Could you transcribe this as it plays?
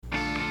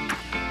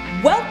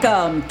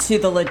Welcome to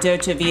the La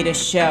Dolce Vita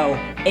Show,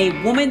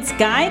 a woman's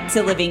guide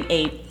to living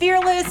a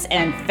fearless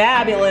and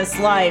fabulous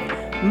life.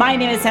 My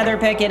name is Heather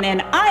Pickin,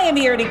 and I am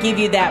here to give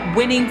you that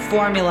winning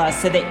formula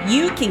so that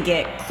you can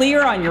get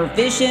clear on your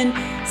vision,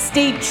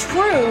 stay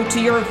true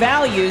to your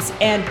values,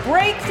 and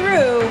break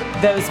through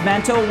those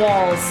mental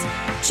walls.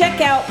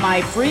 Check out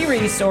my free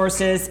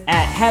resources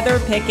at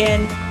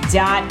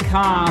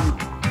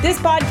heatherpickin.com. This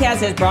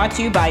podcast is brought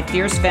to you by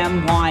Fierce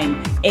Femme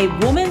Wine, a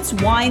woman's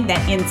wine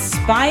that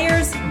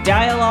inspires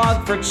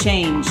dialogue for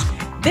change.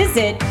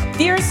 Visit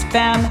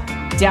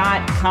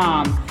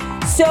fiercefemme.com.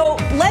 So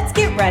let's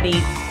get ready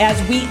as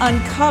we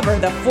uncover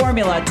the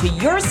formula to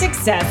your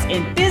success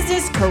in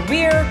business,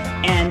 career,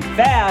 and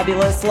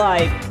fabulous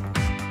life.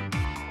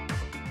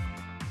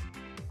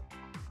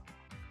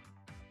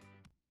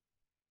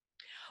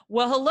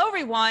 Well, hello,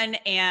 everyone,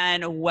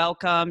 and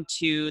welcome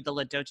to the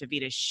La Dolce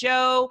Vita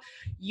Show,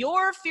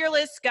 your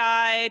fearless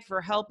guide for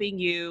helping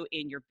you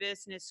in your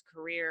business,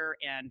 career,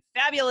 and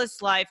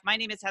fabulous life. My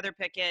name is Heather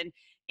Pickin,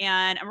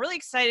 and I'm really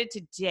excited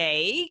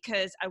today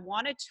because I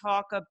want to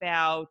talk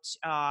about,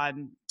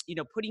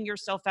 putting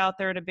yourself out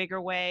there in a bigger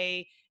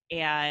way.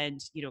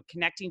 And,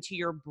 connecting to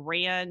your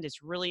brand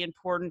is really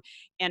important.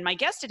 And my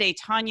guest today,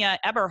 Tonya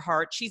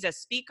Eberhart, she's a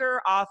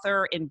speaker,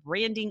 author, and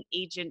branding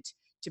agent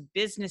to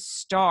business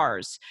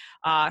stars.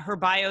 Her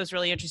bio is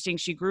really interesting.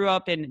 She grew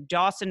up in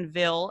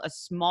Dawsonville, a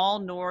small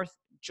North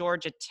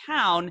Georgia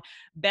town,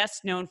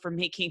 best known for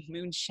making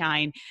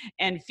moonshine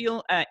and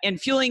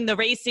fueling the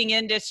racing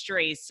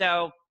industry.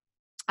 So,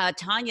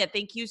 Tonya,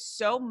 thank you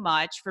so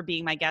much for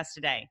being my guest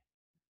today.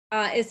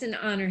 It's an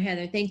honor,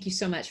 Heather. Thank you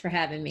so much for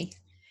having me.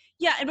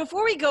 Yeah, and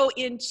before we go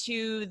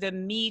into the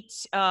meat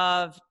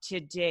of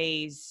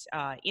today's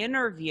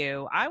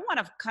interview, I want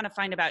to kind of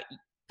find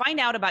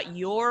out about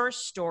your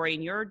story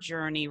and your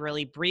journey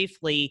really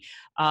briefly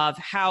of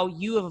how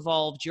you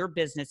evolved your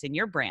business and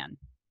your brand.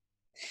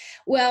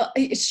 Well,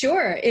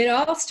 sure. It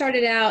all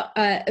started out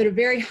at a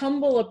very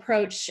humble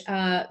approach,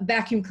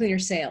 vacuum cleaner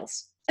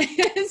sales.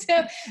 So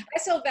I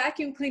sold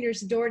vacuum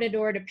cleaners door to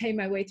door to pay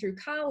my way through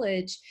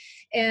college.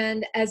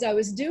 And as I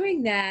was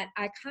doing that,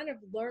 I kind of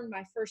learned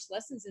my first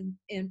lessons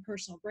in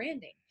personal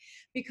branding,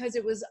 because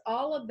it was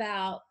all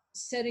about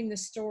setting the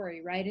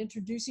story, right?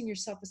 Introducing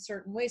yourself a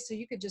certain way so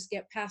you could just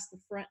get past the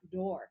front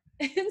door.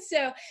 And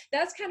so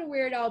that's kind of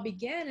where it all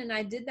began. And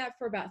I did that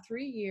for about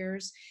 3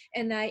 years.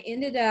 And I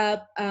ended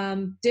up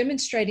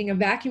demonstrating a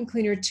vacuum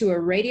cleaner to a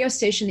radio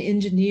station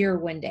engineer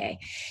one day.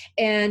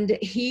 And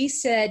he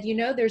said,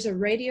 there's a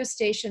radio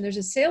station, there's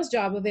a sales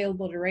job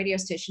available at a radio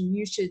station.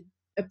 You should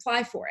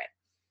apply for it.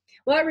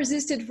 Well, I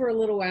resisted for a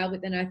little while,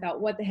 but then I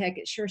thought, what the heck,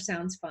 it sure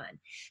sounds fun.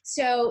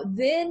 So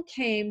then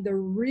came the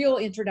real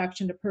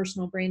introduction to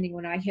personal branding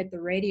when I hit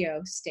the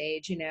radio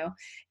stage.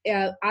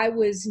 I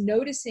was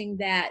noticing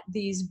that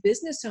these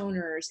business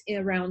owners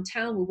around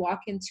town would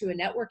walk into a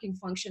networking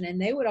function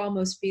and they would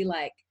almost be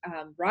like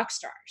rock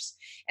stars.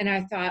 And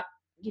I thought,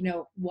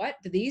 what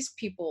do these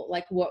people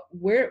like?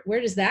 Where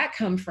does that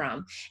come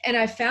from? And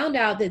I found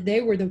out that they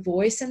were the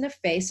voice and the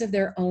face of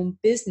their own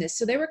business.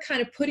 So they were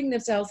kind of putting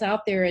themselves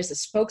out there as a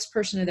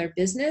spokesperson of their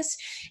business,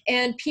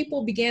 and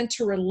people began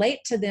to relate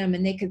to them,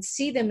 and they could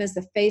see them as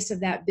the face of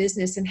that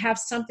business and have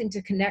something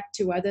to connect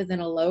to other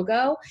than a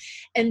logo.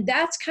 And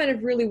that's kind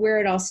of really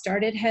where it all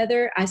started,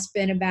 Heather. I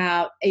spent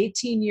about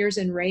 18 years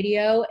in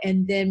radio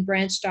and then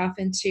branched off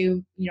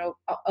into,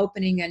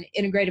 opening an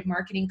integrated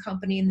marketing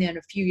company. And then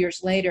a few years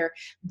later,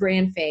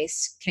 brand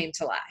face came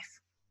to life.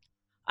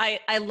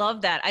 I love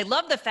that. I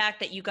love the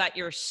fact that you got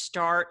your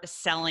start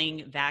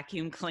selling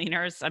vacuum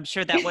cleaners. I'm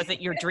sure that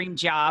wasn't your dream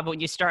job when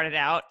you started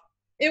out.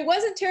 It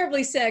wasn't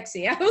terribly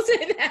sexy, I will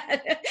say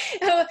that.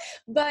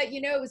 But,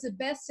 it was the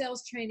best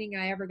sales training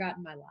I ever got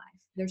in my life.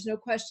 There's no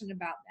question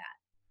about that.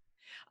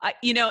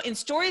 In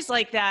stories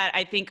like that,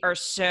 I think are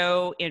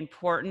so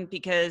important,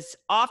 because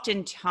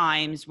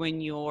oftentimes when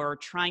you're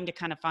trying to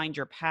kind of find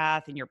your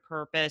path and your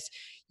purpose,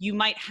 you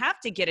might have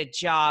to get a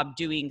job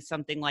doing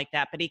something like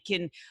that, but it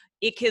can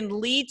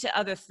lead to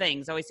other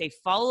things. I always say,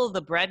 follow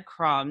the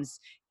breadcrumbs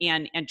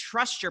and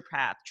trust your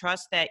path.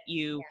 Trust that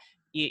you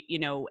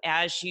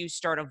as you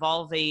start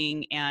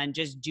evolving and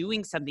just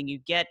doing something, you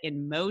get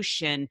in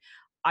motion.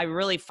 I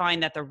really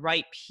find that the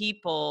right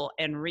people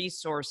and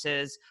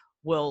resources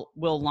will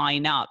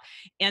line up.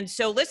 And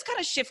so let's kind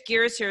of shift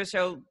gears here.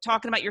 So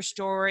talking about your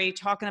story,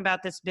 talking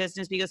about this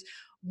business, because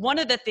one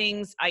of the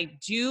things I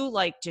do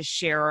like to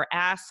share or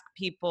ask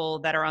people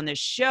that are on this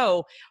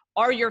show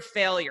are your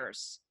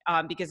failures.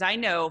 Because I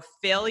know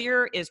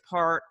failure is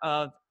part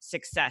of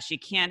success. You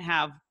can't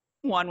have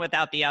one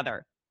without the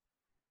other.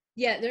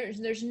 Yeah,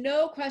 there's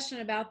no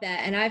question about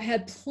that. And I've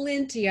had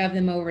plenty of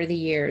them over the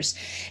years.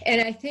 And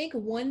I think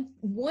one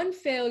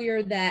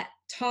failure that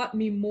taught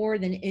me more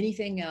than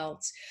anything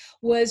else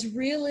was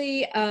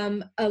really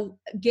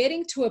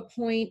getting to a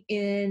point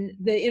in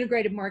the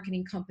integrated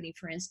marketing company,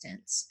 for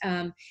instance.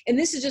 And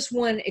this is just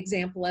one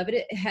example of it.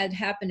 It had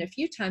happened a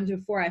few times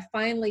before I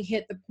finally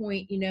hit the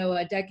point,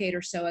 a decade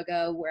or so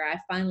ago, where I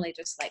finally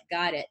just like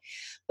got it.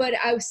 But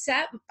I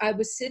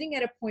was sitting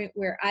at a point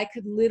where I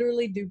could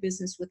literally do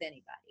business with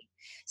anybody.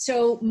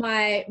 So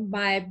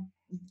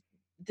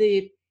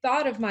the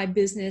thought of my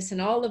business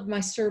and all of my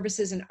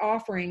services and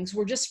offerings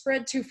were just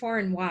spread too far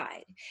and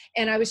wide.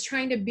 And I was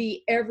trying to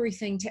be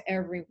everything to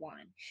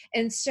everyone.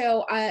 And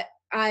so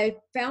I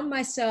found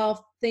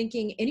myself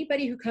thinking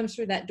anybody who comes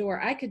through that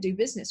door, I could do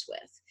business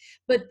with.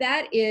 But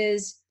that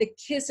is the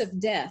kiss of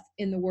death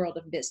in the world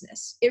of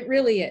business. It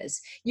really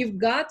is. You've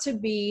got to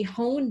be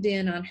honed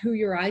in on who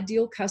your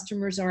ideal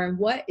customers are and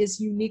what is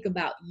unique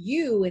about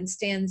you and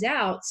stands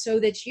out so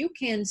that you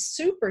can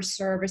super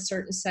serve a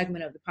certain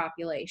segment of the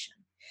population.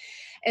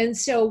 And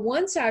so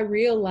once I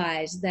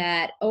realized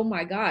that, oh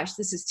my gosh,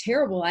 this is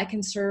terrible. I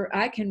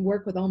can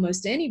work with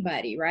almost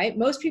anybody, right?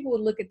 Most people would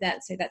look at that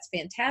and say, that's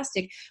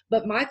fantastic.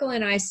 But Michael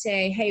and I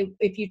say, hey,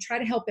 if you try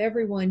to help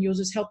everyone, you'll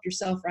just help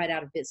yourself right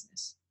out of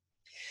business.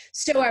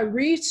 So I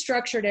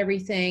restructured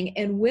everything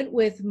and went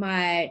with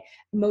my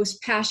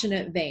most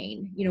passionate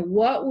vein.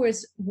 Where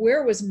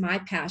was my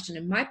passion?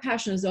 And my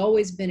passion has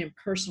always been in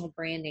personal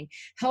branding,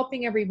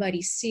 helping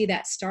everybody see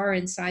that star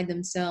inside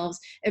themselves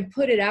and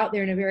put it out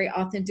there in a very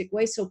authentic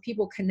way so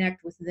people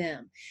connect with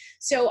them.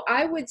 So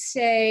I would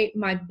say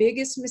my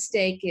biggest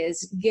mistake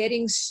is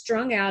getting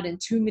strung out in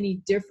too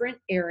many different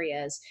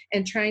areas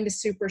and trying to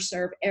super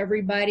serve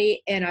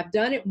everybody. And I've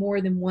done it more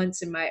than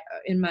once in my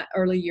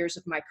early years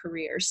of my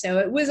career. So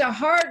it was a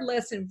hard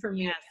lesson for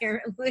me, Yes.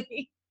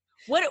 apparently.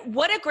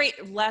 What a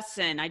great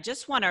lesson. I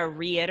just want to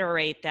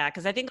reiterate that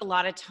because I think a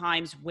lot of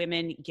times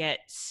women get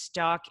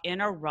stuck in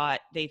a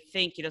rut. They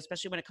think,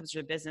 especially when it comes to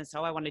a business,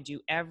 oh, I want to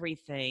do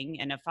everything.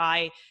 And if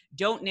I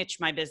don't niche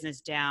my business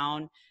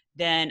down,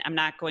 then I'm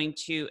not going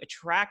to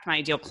attract my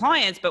ideal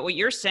clients. But what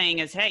you're saying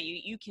is, hey,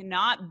 you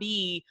cannot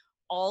be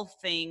all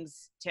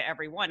things to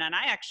everyone. And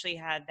I actually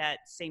had that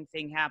same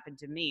thing happen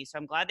to me. So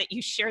I'm glad that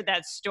you shared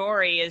that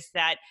story, is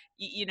that,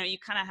 you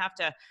kind of have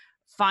to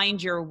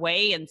find your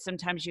way. And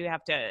sometimes you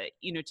have to,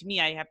 to me,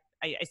 I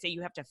say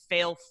you have to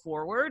fail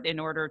forward in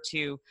order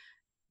to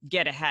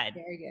get ahead.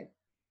 Very good.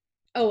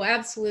 Oh,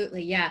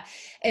 absolutely. Yeah.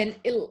 And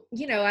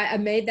I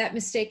made that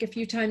mistake a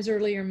few times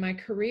earlier in my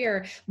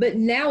career, but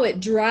now it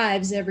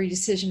drives every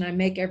decision I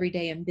make every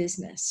day in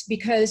business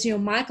because,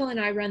 Michael and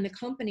I run the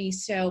company.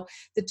 So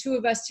the two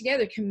of us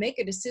together can make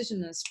a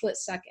decision in a split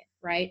second.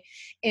 Right.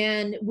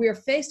 And we're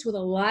faced with a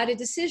lot of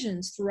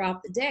decisions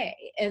throughout the day.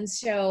 And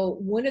so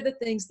one of the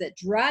things that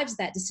drives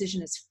that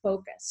decision is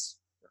focus.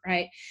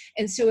 Right.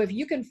 And so if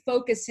you can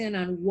focus in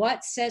on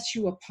what sets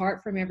you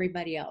apart from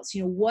everybody else,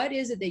 what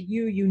is it that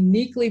you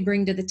uniquely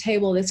bring to the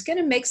table that's going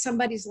to make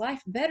somebody's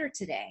life better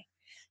today?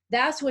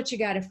 That's what you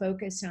got to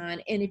focus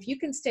on. And if you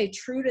can stay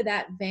true to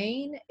that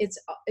vein, it's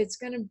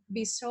going to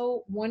be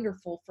so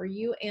wonderful for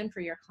you and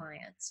for your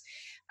clients.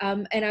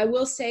 And I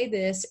will say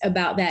this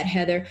about that,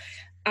 Heather.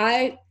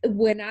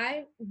 When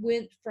I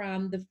went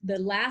from the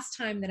last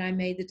time that I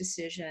made the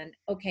decision,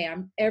 okay,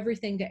 I'm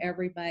everything to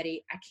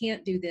everybody. I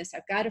can't do this.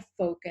 I've got to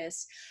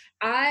focus.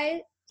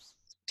 I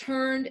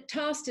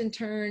tossed and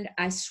turned.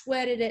 I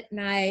sweated at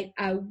night.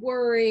 I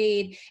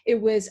worried. It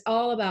was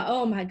all about,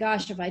 oh my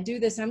gosh, if I do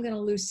this, I'm going to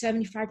lose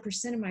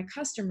 75% of my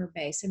customer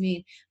base. I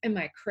mean, am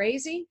I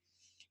crazy?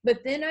 But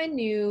then I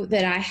knew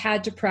that I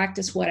had to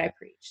practice what I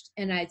preached,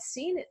 and I'd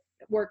seen it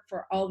work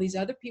for all these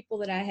other people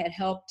that I had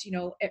helped,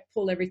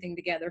 pull everything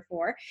together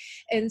for.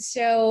 And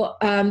so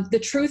the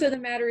truth of the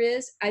matter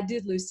is I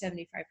did lose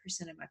 75%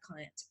 of my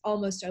clients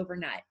almost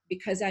overnight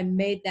because I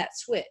made that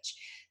switch.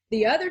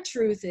 The other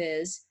truth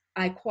is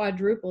I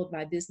quadrupled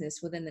my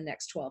business within the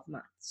next 12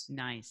 months.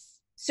 Nice.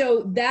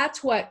 So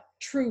that's what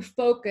true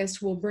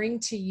focus will bring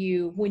to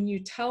you when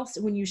you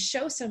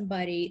show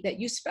somebody that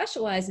you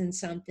specialize in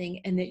something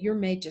and that you're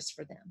made just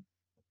for them.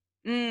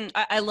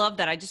 I love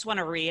that. I just want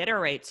to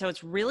reiterate. So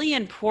it's really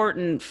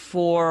important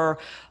for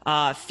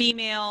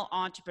female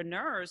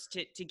entrepreneurs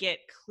to get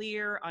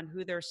clear on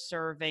who they're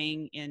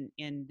serving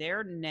in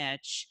their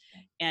niche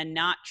and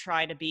not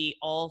try to be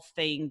all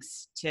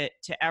things to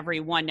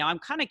everyone. Now, I'm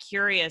kind of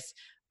curious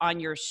on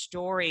your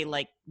story,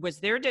 like, was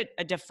there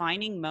a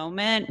defining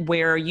moment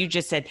where you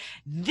just said,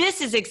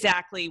 this is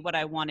exactly what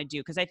I want to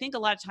do? Because I think a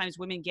lot of times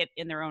women get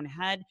in their own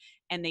head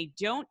and they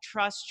don't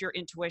trust your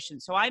intuition.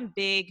 So I'm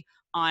big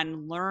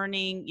on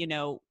learning,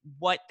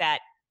 what that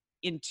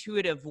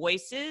intuitive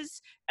voice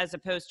is, as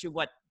opposed to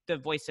what the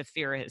voice of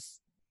fear is.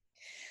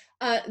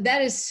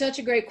 That is such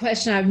a great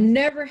question. I've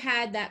never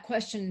had that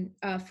question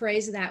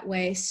phrased that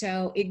way.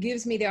 So it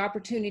gives me the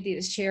opportunity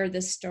to share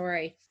this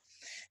story.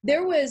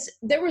 There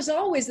was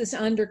always this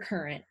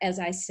undercurrent, as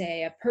I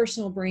say, of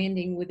personal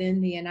branding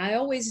within me, and I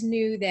always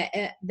knew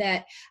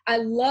that I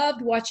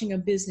loved watching a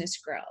business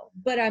grow,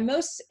 but I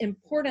most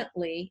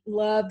importantly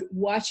loved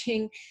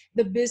watching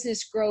the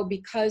business grow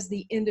because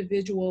the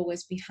individual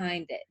was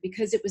behind it,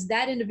 because it was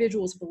that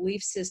individual's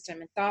belief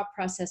system and thought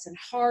process and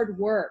hard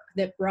work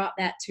that brought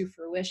that to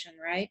fruition,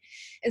 right?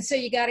 And so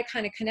you got to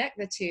kind of connect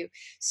the two.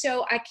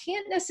 So I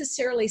can't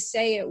necessarily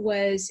say it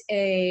was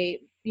a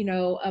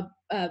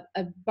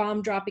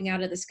bomb dropping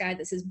out of the sky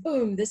that says,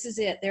 boom, this is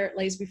it, there it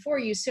lays before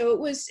you. So it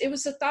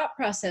was a thought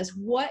process.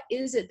 What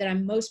is it that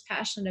I'm most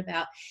passionate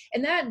about?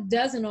 And that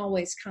doesn't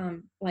always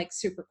come like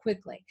super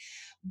quickly,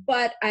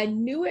 but I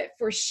knew it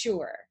for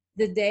sure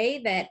the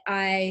day that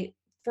I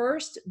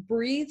first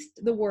breathed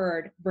the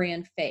word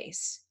brand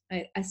face.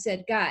 I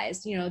said,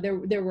 guys,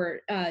 there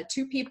were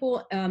two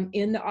people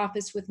in the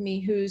office with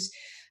me whose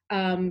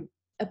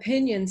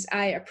opinions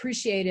I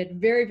appreciated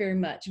very, very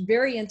much,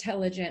 very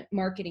intelligent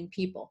marketing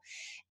people.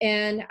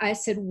 And I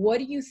said, what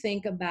do you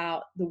think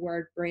about the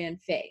word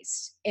brand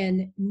face?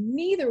 And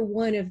neither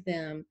one of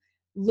them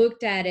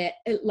looked at it,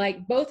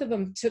 like both of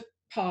them took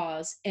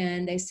pause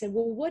and they said,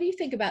 well, what do you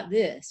think about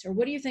this? Or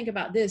what do you think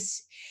about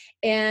this?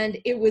 And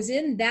it was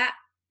in that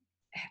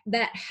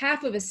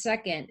half of a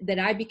second that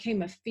I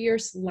became a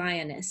fierce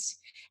lioness.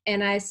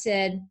 And I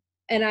said,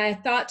 and I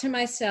thought to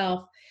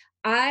myself,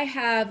 I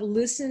have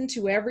listened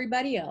to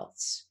everybody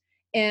else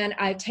and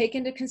I take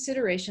into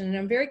consideration, and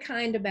I'm very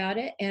kind about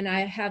it, and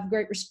I have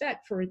great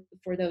respect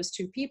for those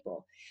two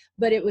people.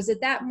 But it was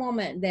at that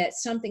moment that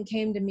something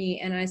came to me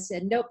and I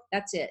said, nope,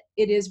 that's it.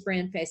 It is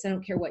brand face. I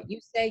don't care what you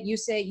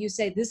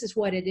say, this is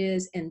what it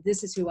is, and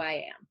this is who I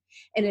am.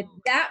 And at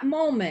that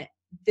moment,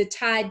 the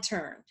tide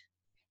turned.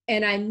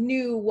 And I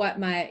knew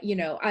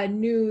I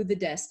knew the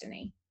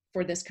destiny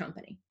for this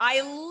company.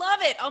 I love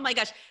it. Oh my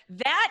gosh.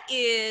 That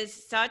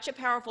is such a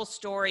powerful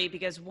story,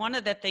 because one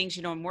of the things,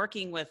 I'm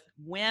working with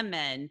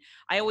women,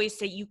 I always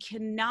say you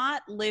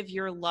cannot live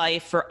your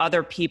life for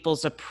other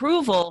people's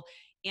approval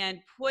and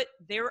put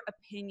their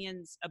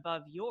opinions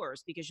above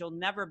yours, because you'll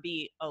never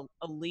be a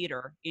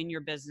leader in your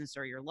business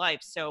or your life.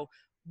 So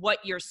what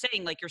you're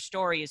saying, like your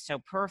story is so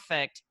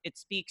perfect. It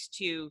speaks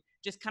to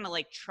just kind of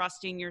like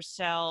trusting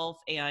yourself,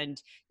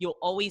 and you'll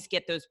always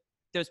get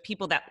those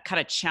people that kind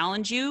of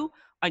challenge you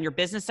on your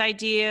business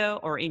idea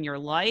or in your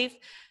life.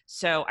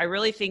 So I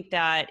really think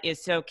that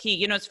is so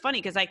key. It's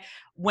funny because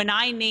when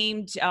I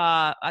named, so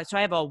I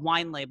have a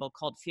wine label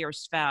called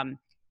Fierce Femme,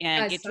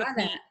 and it took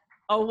me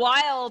a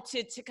while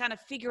to kind of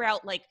figure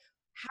out, like,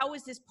 how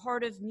is this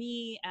part of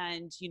me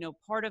and,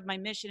 part of my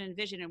mission and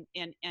vision?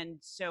 And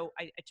so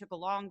I took a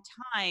long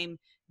time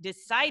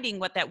deciding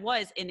what that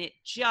was. And it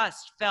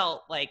just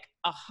felt like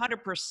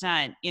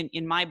 100%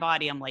 in my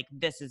body. I'm like,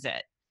 this is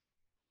it.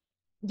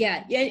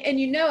 Yeah. And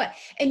you know it,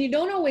 and you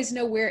don't always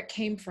know where it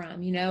came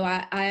from.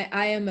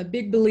 I am a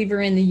big believer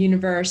in the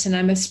universe, and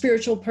I'm a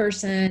spiritual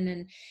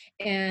person,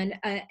 and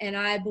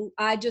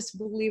I just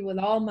believe with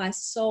all my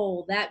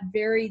soul that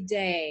very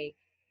day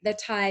the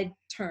tide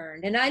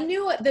turned, and I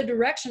knew the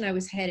direction I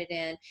was headed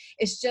in.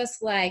 It's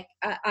just like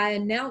I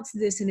announced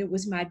this, and it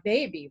was my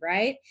baby,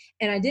 right?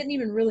 And I didn't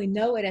even really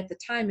know it at the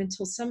time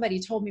until somebody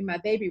told me my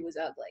baby was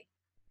ugly.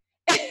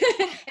 And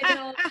then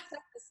all of a sudden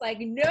it's like,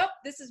 nope,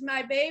 this is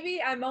my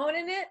baby. I'm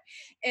owning it.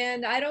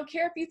 And I don't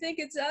care if you think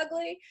it's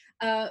ugly.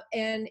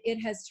 And it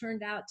has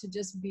turned out to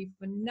just be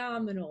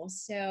phenomenal.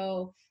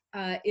 So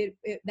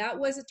that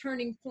was a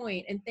turning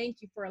point. And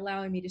thank you for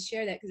allowing me to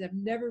share that, because I've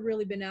never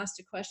really been asked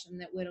a question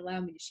that would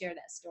allow me to share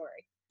that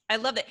story. I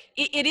love that.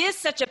 It is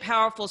such a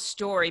powerful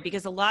story,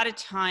 because a lot of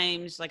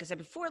times, like I said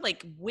before,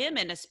 like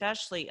women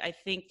especially, I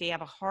think they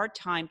have a hard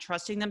time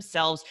trusting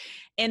themselves.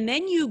 And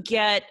then you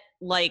get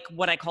like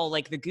what I call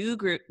like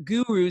the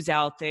gurus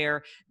out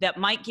there that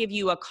might give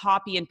you a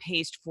copy and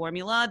paste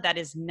formula that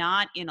is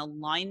not in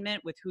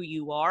alignment with who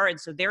you are. And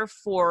so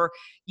therefore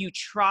you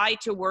try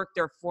to work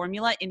their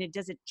formula and it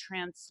doesn't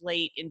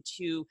translate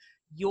into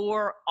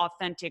your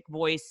authentic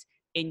voice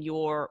in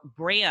your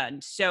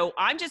brand. So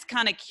I'm just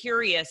kind of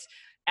curious,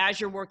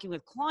 as you're working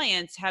with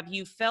clients, have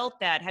you felt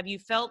that? Have you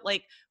felt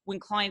like when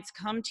clients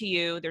come to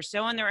you, they're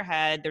so in their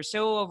head, they're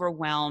so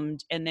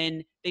overwhelmed, and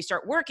then they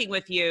start working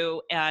with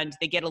you and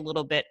they get a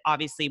little bit,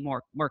 obviously,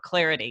 more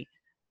clarity?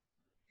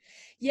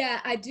 Yeah,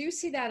 I do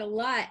see that a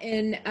lot.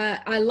 And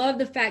I love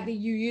the fact that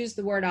you use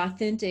the word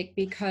authentic,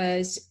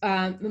 because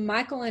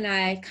Michael and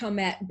I come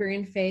at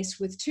brand face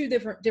with two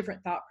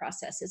different thought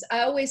processes.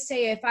 I always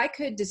say, if I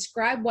could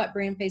describe what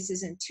brand face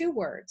is in two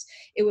words,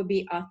 it would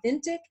be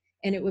authentic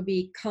and it would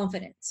be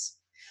confidence.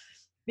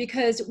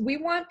 because we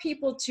want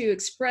people to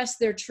express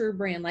their true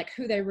brand, like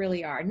who they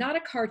really are, not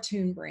a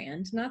cartoon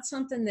brand, not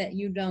something that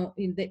you don't,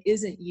 that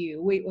isn't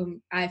you.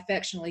 I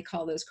affectionately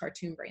call those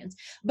cartoon brands,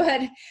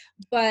 but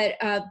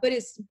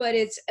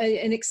it's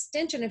an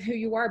extension of who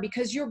you are,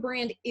 because your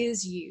brand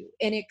is you,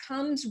 and it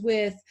comes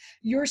with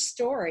your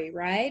story,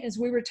 right? As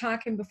we were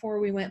talking before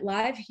we went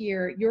live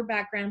here, your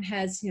background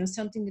has,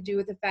 something to do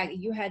with the fact that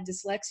you had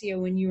dyslexia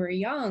when you were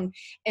young,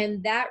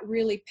 and that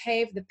really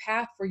paved the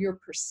path for your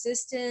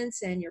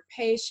persistence and your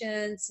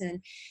patience,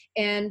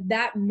 and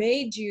that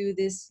made you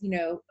this,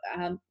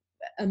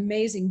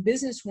 amazing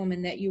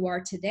businesswoman that you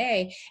are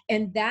today.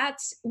 And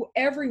that's,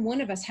 every one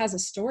of us has a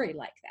story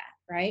like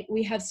that, right?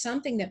 We have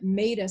something that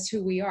made us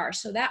who we are.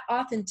 So that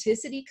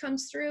authenticity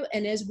comes through.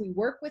 And as we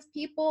work with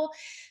people,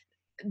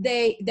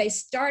 they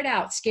start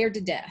out scared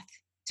to death,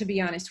 to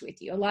be honest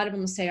with you. A lot of them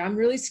will say, I'm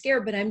really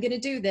scared, but I'm going to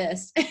do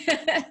this.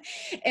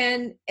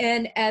 and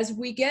as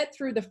we get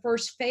through the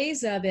first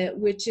phase of it,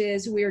 which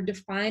is we're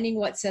defining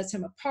what sets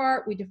them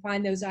apart, we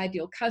define those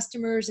ideal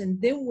customers, and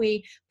then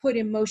we put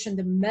in motion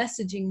the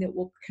messaging that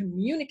will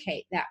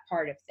communicate that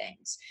part of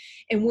things.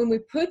 And when we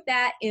put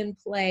that in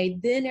play,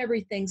 then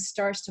everything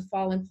starts to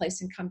fall in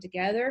place and come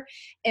together.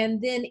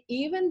 And then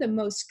even the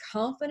most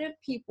confident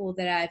people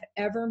that I've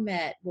ever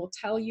met will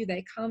tell you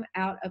they come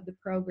out of the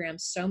program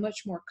so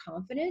much more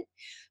confident,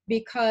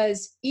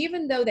 because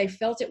even though they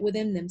felt it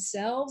within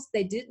themselves,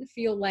 they didn't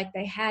feel like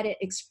they had it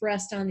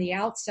expressed on the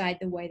outside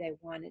the way they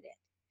wanted it.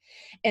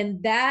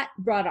 And that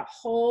brought a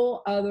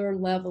whole other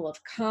level of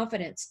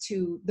confidence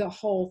to the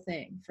whole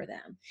thing for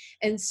them.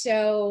 And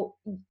so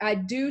I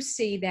do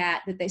see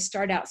that they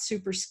start out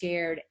super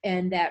scared,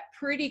 and that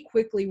pretty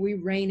quickly we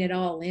rein it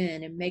all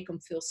in and make them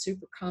feel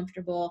super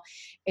comfortable.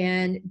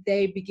 And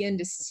they begin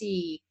to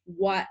see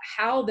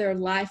how their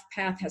life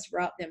path has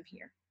brought them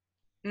here.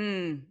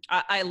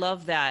 I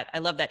love that. I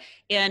love that.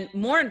 And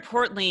more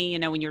importantly,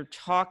 when you're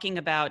talking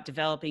about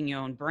developing your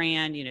own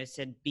brand,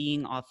 said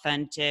being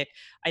authentic,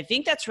 I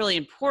think that's really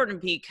important,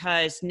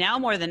 because now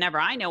more than ever,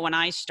 I know when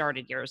I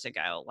started years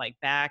ago, like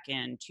back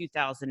in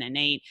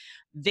 2008,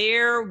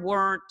 there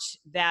weren't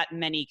that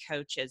many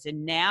coaches.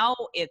 And now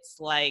it's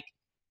like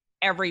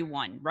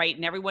everyone, right?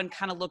 And everyone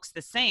kind of looks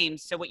the same.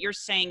 So what you're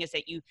saying is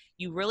that you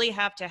really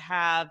have to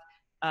have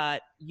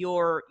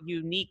your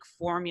unique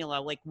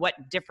formula, like what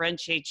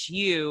differentiates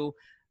you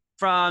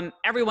from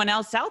everyone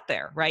else out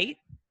there, right?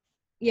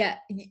 Yeah,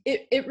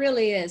 it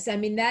really is. I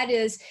mean, that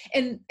is,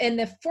 and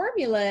the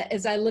formula,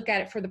 as I look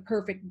at it for the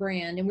perfect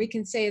brand, and we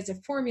can say as a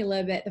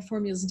formula, but the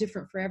formula is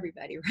different for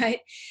everybody, right?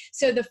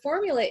 So the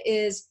formula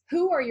is,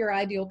 who are your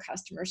ideal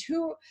customers?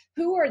 Who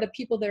are the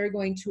people that are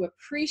going to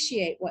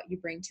appreciate what you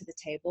bring to the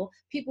table?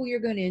 People you're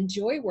going to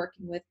enjoy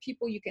working with,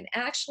 people you can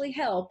actually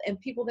help, and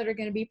people that are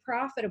going to be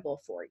profitable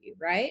for you,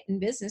 right? In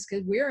business,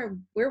 because we're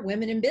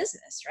women in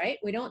business, right?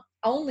 We don't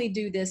only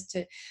do this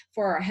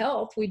for our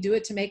health, we do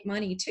it to make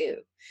money too.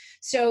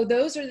 So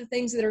those are the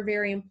things that are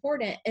very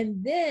important.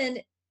 And then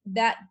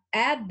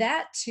add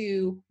that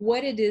to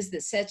what it is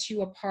that sets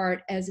you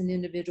apart as an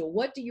individual.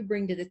 What do you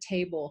bring to the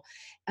table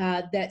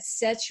that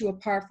sets you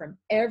apart from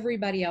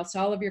everybody else,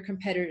 all of your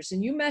competitors?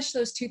 And you mesh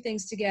those two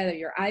things together,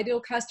 your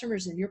ideal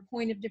customers and your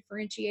point of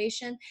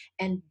differentiation.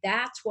 And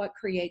that's what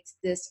creates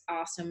this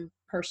awesome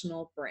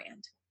personal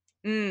brand.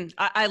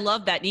 I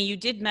love that. And you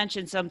did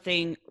mention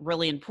something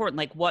really important,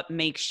 like what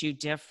makes you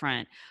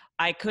different.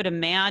 I could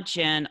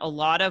imagine a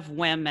lot of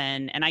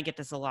women, and I get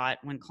this a lot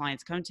when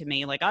clients come to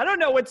me, like, I don't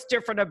know what's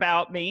different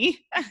about me.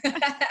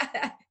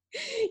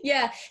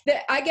 Yeah,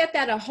 I get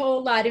that a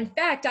whole lot. In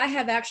fact, I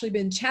have actually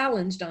been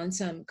challenged on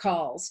some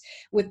calls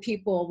with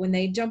people when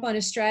they jump on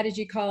a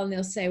strategy call and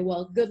they'll say,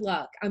 well, good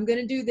luck. I'm going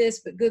to do this,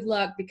 but good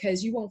luck,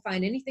 because you won't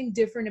find anything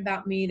different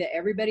about me that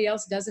everybody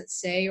else doesn't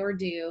say or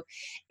do.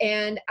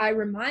 And I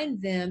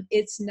remind them,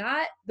 it's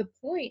not the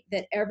point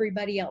that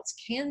everybody else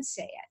can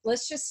say it.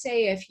 Let's just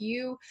say if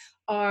you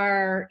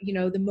are,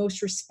 the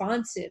most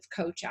responsive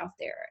coach out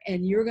there,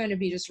 and you're going to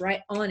be just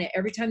right on it.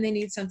 Every time they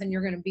need something,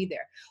 you're going to be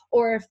there.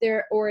 Or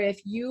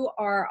if you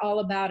are all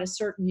about a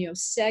certain,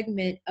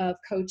 segment of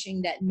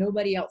coaching that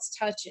nobody else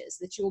touches,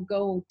 that you'll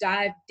go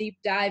deep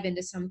dive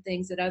into some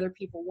things that other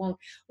people won't.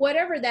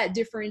 Whatever that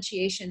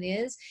differentiation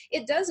is,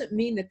 it doesn't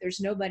mean that there's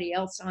nobody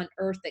else on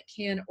earth that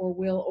can or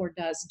will or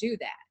does do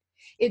that.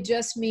 It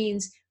just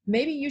means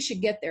maybe you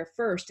should get there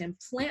first and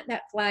plant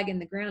that flag in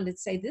the ground and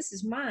say, this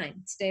is mine,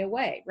 stay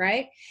away,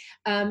 right?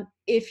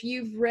 If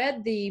you've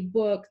read the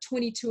book,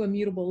 22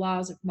 Immutable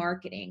Laws of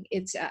Marketing,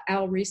 it's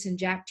Al Ries and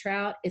Jack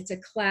Trout. It's a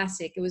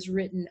classic. It was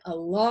written a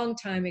long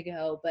time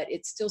ago, but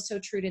it's still so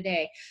true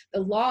today.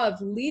 The law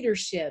of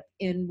leadership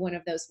in one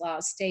of those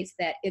laws states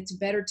that it's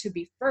better to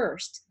be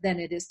first than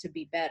it is to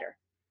be better.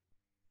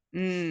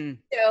 Mm.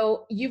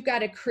 So you've got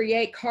to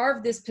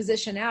carve this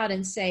position out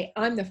and say,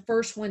 I'm the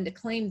first one to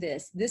claim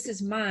this. This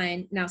is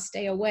mine. Now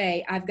stay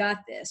away. I've got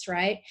this,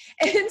 right?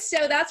 And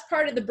so that's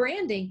part of the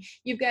branding.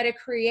 You've got to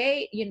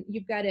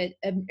you've got to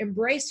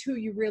embrace who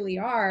you really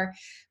are.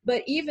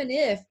 But even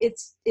if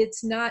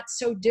it's not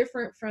so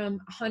different from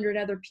 100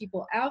 other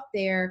people out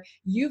there,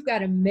 you've got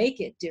to make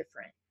it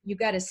different. You've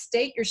got to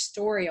state your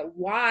story of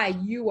why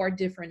you are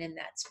different in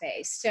that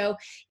space. So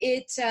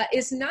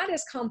it's not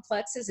as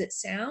complex as it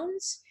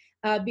sounds.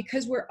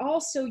 Because we're all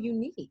so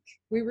unique.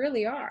 We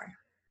really are.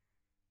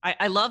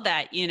 I love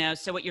that.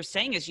 So what you're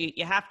saying is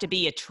you have to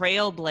be a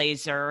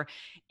trailblazer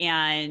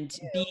and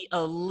be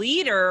a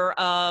leader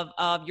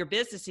of your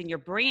business and your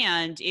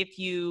brand if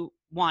you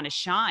want to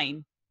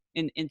shine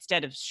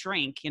instead of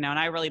shrink, and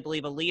I really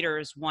believe a leader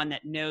is one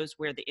that knows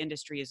where the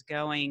industry is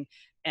going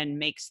and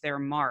makes their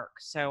mark.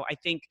 So I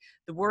think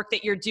the work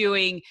that you're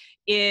doing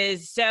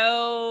is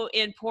so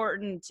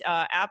important.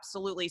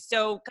 Absolutely.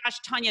 So gosh,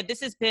 Tonya,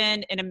 this has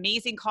been an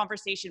amazing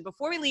conversation.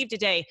 Before we leave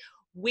today,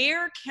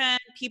 where can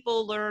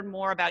people learn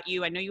more about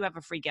you? I know you have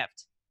a free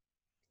gift.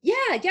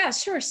 Yeah,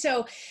 sure.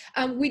 So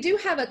we do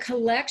have a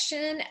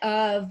collection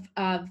of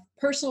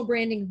personal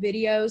branding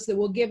videos that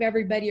will give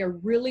everybody a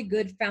really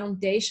good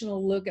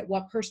foundational look at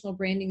what personal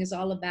branding is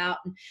all about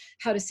and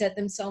how to set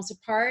themselves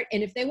apart.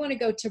 And if they want to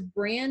go to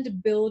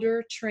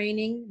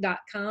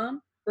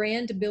brandbuildertraining.com,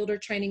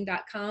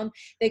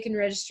 they can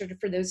register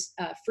for those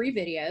free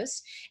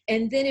videos.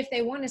 And then if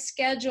they want to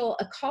schedule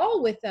a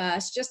call with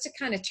us just to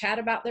kind of chat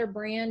about their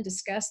brand,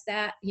 discuss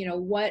that,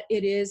 what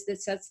it is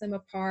that sets them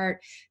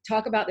apart,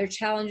 talk about their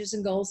challenges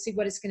and goals, see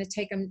what it's going to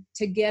take them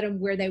to get them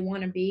where they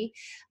want to be,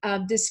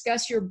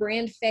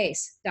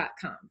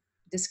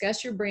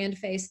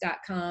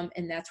 discussyourbrandface.com,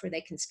 and that's where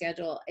they can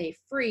schedule a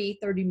free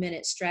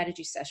 30-minute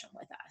strategy session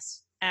with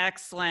us.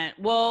 Excellent.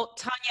 Well,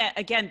 Tonya,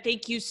 again,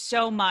 thank you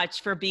so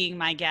much for being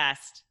my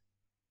guest.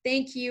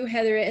 Thank you,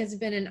 Heather. It has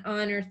been an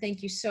honor.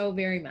 Thank you so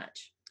very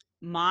much.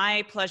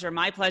 My pleasure.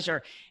 My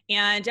pleasure.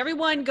 And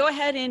everyone, go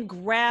ahead and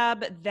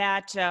grab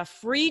that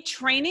free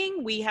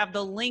training. We have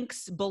the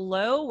links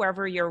below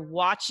wherever you're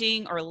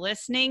watching or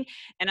listening.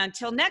 And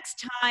until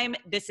next time,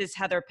 this is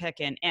Heather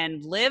Pickin,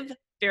 and live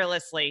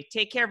fearlessly.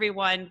 Take care,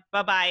 everyone.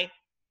 Bye-bye.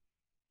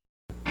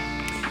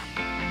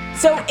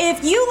 So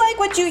if you like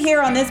what you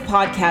hear on this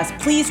podcast,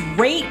 please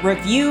rate,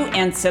 review,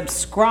 and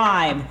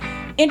subscribe.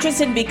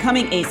 Interested in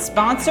becoming a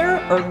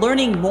sponsor or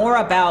learning more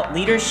about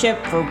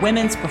leadership for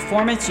women's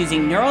performance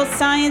using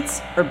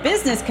neuroscience or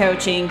business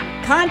coaching,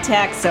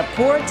 contact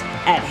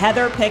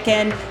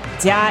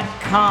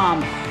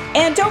support@heatherpickin.com.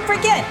 And don't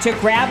forget to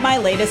grab my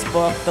latest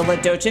book, The La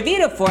Dolce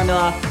Vita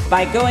Formula,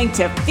 by going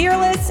to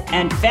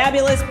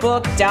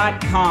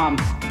fearlessandfabulousbook.com.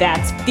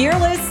 That's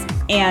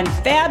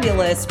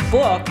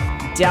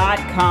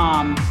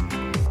fearlessandfabulousbook.com.